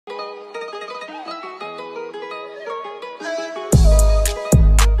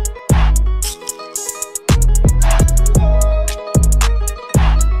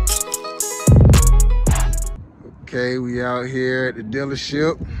We out here at the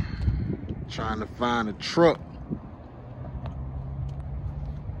dealership trying to find a truck.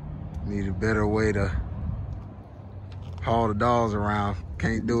 Need a better way to haul the dogs around.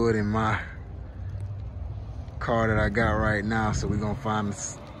 Can't do it in my car that I got right now, so we're gonna find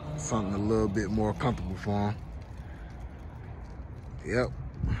something a little bit more comfortable for them. Yep,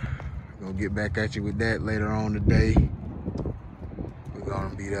 gonna get back at you with that later on today. We're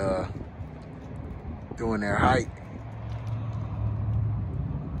gonna be doing their height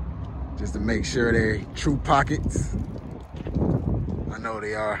just to make sure they're true pockets. I know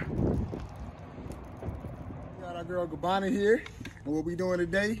they are. We got our girl Gabbana here, and what we're doing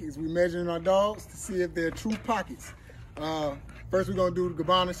today is we're measuring our dogs to see if they're true pockets. First we're gonna do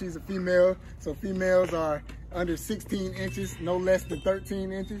Gabbana. She's a female, so females are under 16 inches, no less than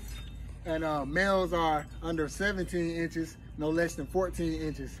 13 inches. And males are under 17 inches, no less than 14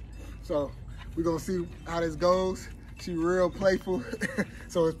 inches. So we're gonna see how this goes. She's real playful,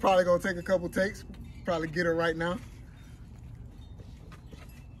 so it's probably gonna take a couple takes. Probably get her right now.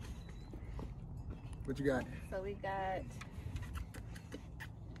 What you got? So we got,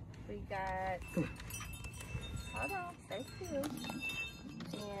 hold on, stay still.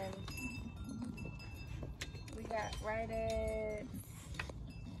 And we got right at,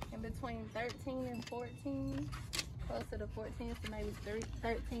 in between 13 and 14, closer to 14, so maybe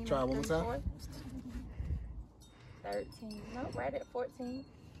 13 Try one more time. 13, no, right at 14.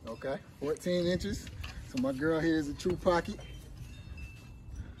 Okay, 14 inches. So my girl here is a true pocket.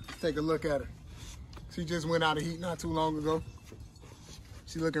 Let's take a look at her. She just went out of heat not too long ago.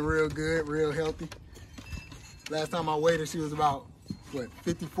 She's looking real good, real healthy. Last time I weighed her, she was about, what,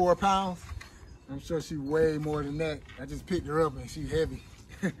 54 pounds? I'm sure she's way more than that. I just picked her up and she's heavy.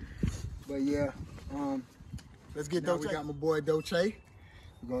 But yeah, let's get Doche. We got my boy Doche.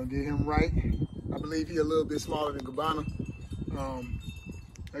 We're gonna get him right. I believe he's a little bit smaller than Gabbana.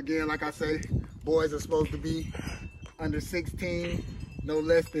 Again, like I say, boys are supposed to be under 16, no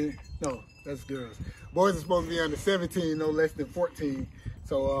less than, no, that's girls. Boys are supposed to be under 17, no less than 14.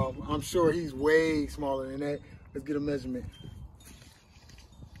 So I'm sure he's way smaller than that. Let's get a measurement.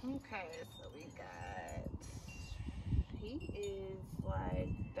 Okay, so we got, he is like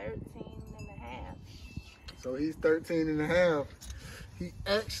 13 and a half. So he's 13 and a half. He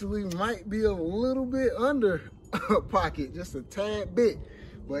actually might be a little bit under a pocket, just a tad bit.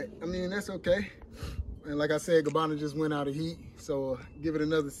 But I mean, that's okay. And like I said, Gabbana just went out of heat. So give it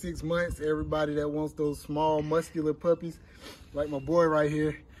another 6 months. Everybody that wants those small, muscular puppies, like my boy right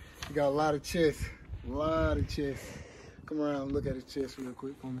here, he got a lot of chest, a lot of chest. Come around and look at his chest real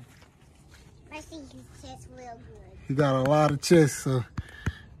quick for me. I see his chest real good. He got a lot of chest, so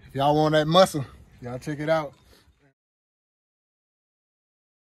if y'all want that muscle, y'all check it out.